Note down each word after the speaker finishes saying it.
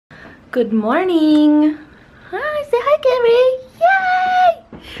Good morning. Hi, say hi, Gary.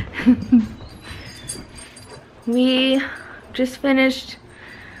 Yay! We just finished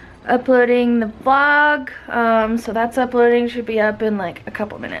uploading the vlog. So that's uploading, should be up in like a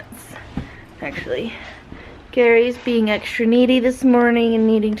couple minutes, actually. Gary's being extra needy this morning and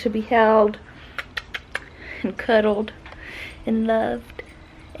needing to be held and cuddled and loved.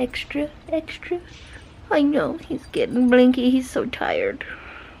 Extra, extra. I know, he's getting blinky. He's so tired.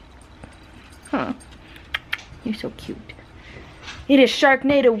 Huh. You're so cute. It is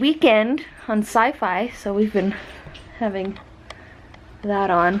Sharknado weekend on Sci-Fi, so we've been having that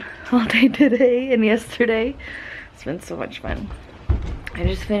on all day today and yesterday. It's been so much fun. I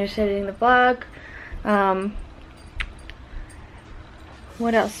just finished editing the vlog.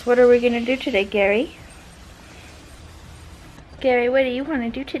 What else? What are we gonna do today, Gary? Gary, what do you want to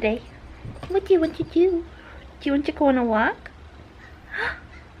do today? What do you want to do? Do you want to go on a walk?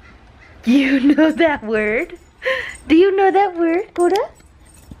 Do you know that word? Do you know that word, Coda?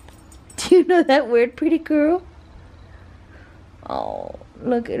 Do you know that word, pretty girl? Oh,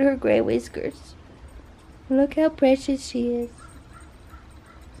 look at her gray whiskers. Look how precious she is.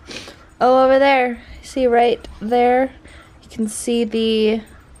 Oh, over there. See right there? You can see the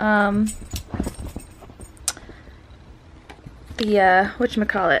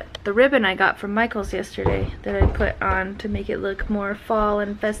whatchamacallit, the ribbon I got from Michael's yesterday that I put on to make it look more fall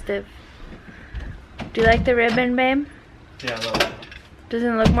and festive. Do you like the ribbon, babe? Yeah, I love it.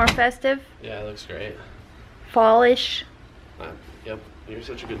 Doesn't it look more festive? Yeah, it looks great. Fallish? Yep, you're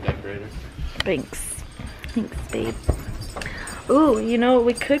such a good decorator. Thanks. Thanks, babe. Ooh, you know what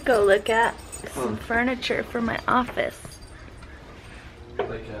we could go look at? Some furniture for my office.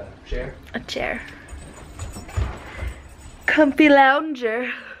 Like a chair? A chair. Comfy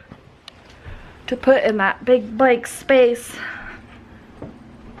lounger to put in that big blank space.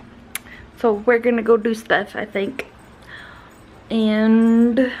 So we're gonna go do stuff, I think,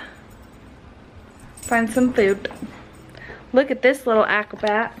 and find some food. Look at this little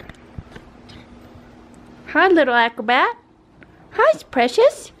acrobat. Hi, little acrobat. Hi,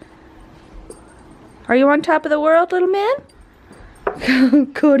 Precious. Are you on top of the world, little man?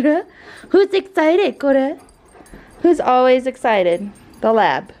 Coda? Who's excited, Coda? Who's always excited? The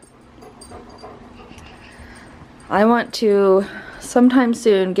lab. I want to sometime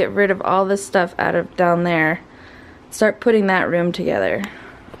soon get rid of all this stuff out of down there. Start putting that room together.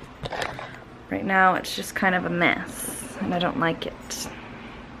 Right now it's just kind of a mess and I don't like it.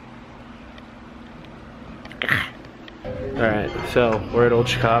 Alright, so we're at Old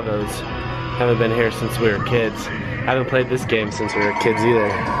Chicago's. Haven't been here since we were kids. Haven't played this game since we were kids either.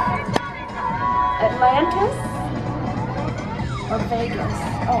 Atlantis? Or Vegas?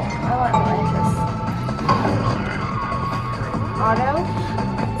 Oh, I want Atlantis. Auto?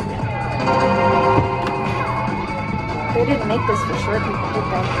 They didn't make this for short people, did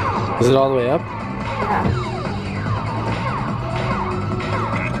they? Is it all the way up? Yeah.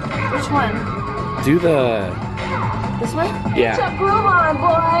 Which one? Do the... This one? Yeah. Get your groove on,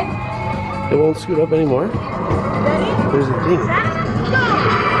 boy! It won't scoot up anymore. Ready? There's a thing.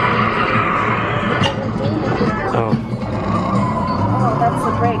 Oh. Oh, that's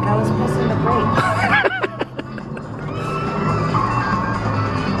the brake. I was pressing the brake.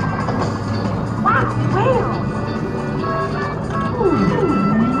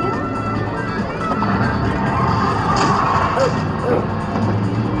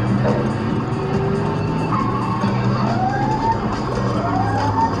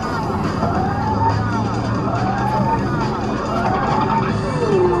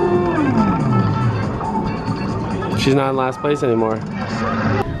 She's not in last place anymore.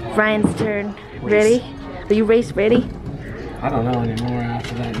 Ryan's turn. Ready? Are you race ready? I don't know anymore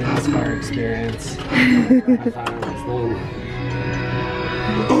after that NASCAR experience. I thought I was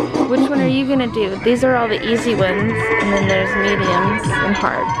then. Which one are you gonna do? These are all the easy ones, and then there's mediums and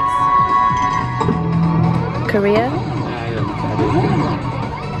hards. Korea?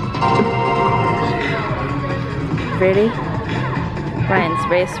 Ready? Ryan's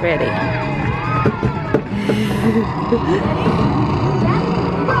race ready.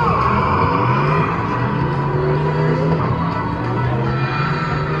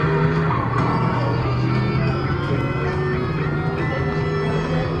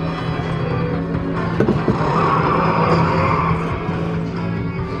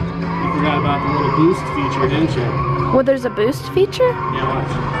 Forgot about the little boost feature, didn't you? Well, there's a boost feature? Yeah,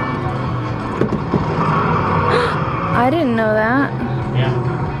 watch. I didn't know that. Yeah.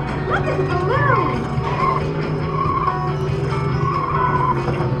 Look at the balloon!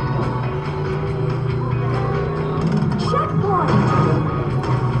 Checkpoint!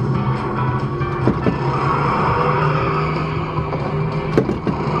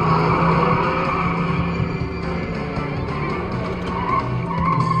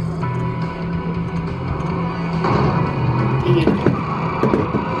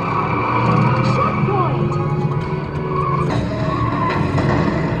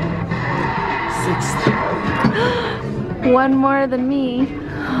 One more than me.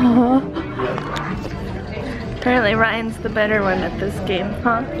 Apparently Ryan's the better one at this game,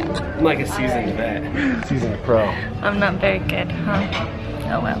 huh? I'm like a seasoned vet. Seasoned pro. I'm not very good, huh?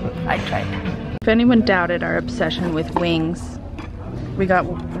 Oh well, I tried. If anyone doubted our obsession with wings, we got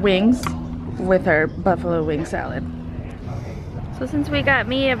wings with our buffalo wing salad. So since we got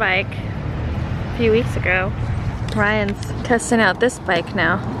me a bike a few weeks ago, Ryan's testing out this bike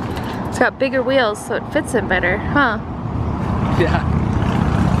now. It's got bigger wheels so it fits him better, huh? Yeah.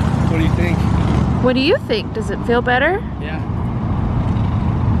 What do you think? What do you think? Does it feel better? Yeah.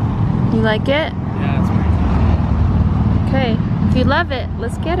 You like it? Yeah, it's pretty cool. Okay. If you love it,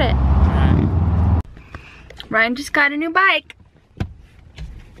 let's get it. Alright. Ryan just got a new bike.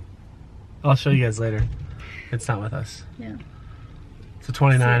 I'll show you guys later. It's not with us. Yeah. It's a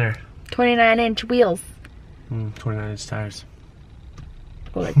 29er. 29-inch wheels. 29-inch tires.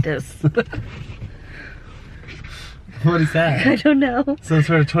 Go like this. What is that? I don't know. Some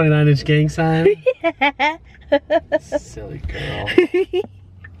sort of 29-inch gang sign? Silly girl.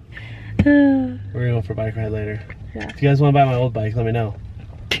 We're going for a bike ride later. Yeah. If you guys want to buy my old bike, let me know.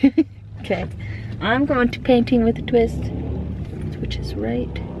 Okay. I'm going to painting with a twist, which is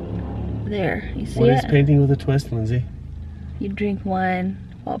right there. You see What it? is painting with a twist, Lindsay? You drink wine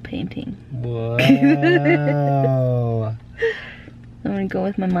while painting. Whoa. I'm gonna go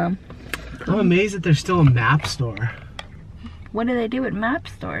with my mom. I'm amazed that there's still a map store. What do they do at map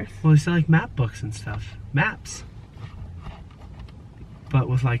stores? Well, they sell like map books and stuff. Maps. But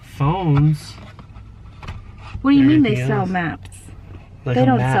with like phones. What do you mean they Everything sell else. maps? Like They a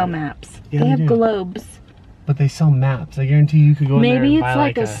don't map. sell maps. Yeah, they they have do. globes. But they sell maps. I guarantee you could go in there Maybe and it's buy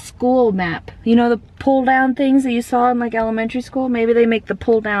like a school map. You know the pull down things that you saw in like elementary school? Maybe they make the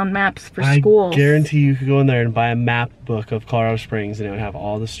pull down maps for schools. I guarantee you could go in there and buy a map book of Colorado Springs and it would have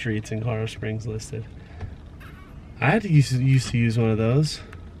all the streets in Colorado Springs listed. I had to used to use one of those.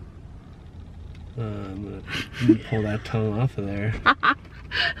 I'm gonna pull that tongue off of there.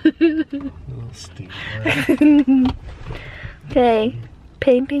 Little stinker. Okay,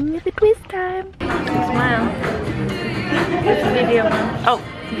 painting with a twist time. Smile. It's a video, Mom. Oh.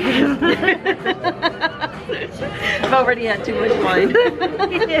 I've already had too much wine.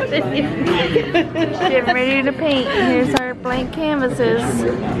 Getting ready to paint. Here's our blank canvases.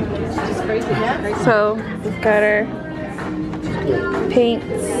 So we've got our paints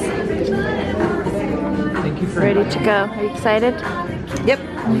ready to go. Are you excited? Yep.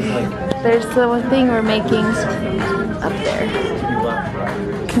 There's the one thing we're making up there.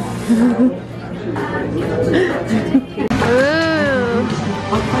 Ooh.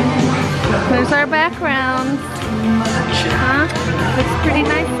 There's our background. Huh? Looks pretty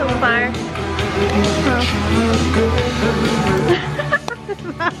nice so far.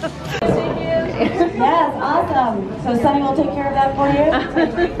 Yes, awesome. So Sunny will take care of that for you.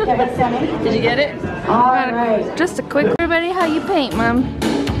 Get with Sunny. Did you get it? All right. Just a quick, everybody, how you paint, Mom?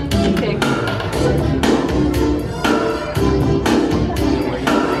 Okay.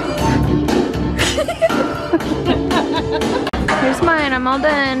 Here's mine, I'm all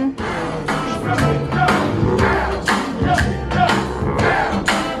done.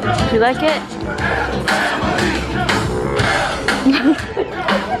 Do you like it?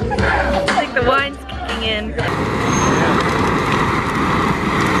 It's like the wine's kicking in.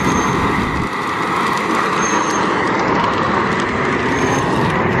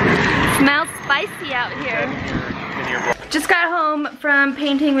 Smells spicy out here. Just got home from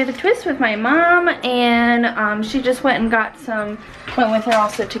painting with a twist with my mom, and she just went with her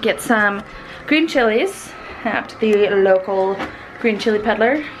also to get some green chilies at the local green chili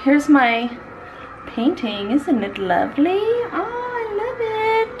peddler. Here's my painting. Isn't it lovely? Oh, I love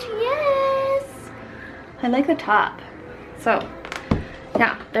it. Yes. I like the top. So,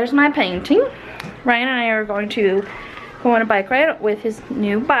 yeah, there's my painting. Ryan and I are going to go on a bike ride with his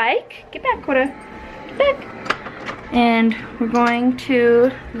new bike. Get back, Coda. Get back. And we're going to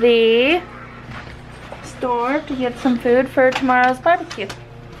the store to get some food for tomorrow's barbecue.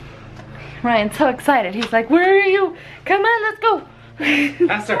 Ryan's so excited. He's like, where are you? Come on, let's go.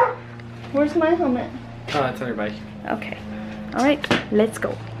 Faster. Where's my helmet? Oh, it's on your bike. Okay. All right, let's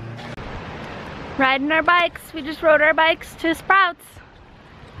go. Riding our bikes. We just rode our bikes to Sprouts.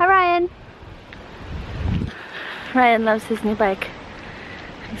 Hi, Ryan. Ryan loves his new bike.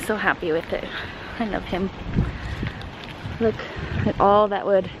 He's so happy with it. I love him. Look at all that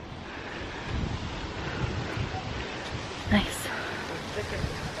wood. Nice.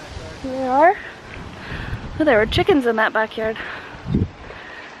 Here they are. Oh, there were chickens in that backyard.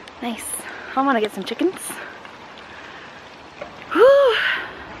 Nice. I want to get some chickens. Whew.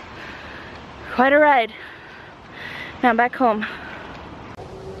 Quite a ride. Now I'm back home.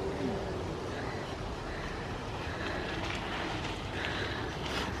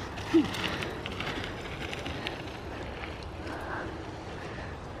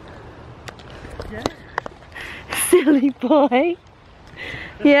 Silly boy.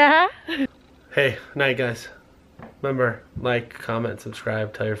 Yeah? Hey, night guys. Remember, like, comment,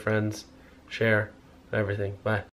 subscribe, tell your friends, share, everything. Bye.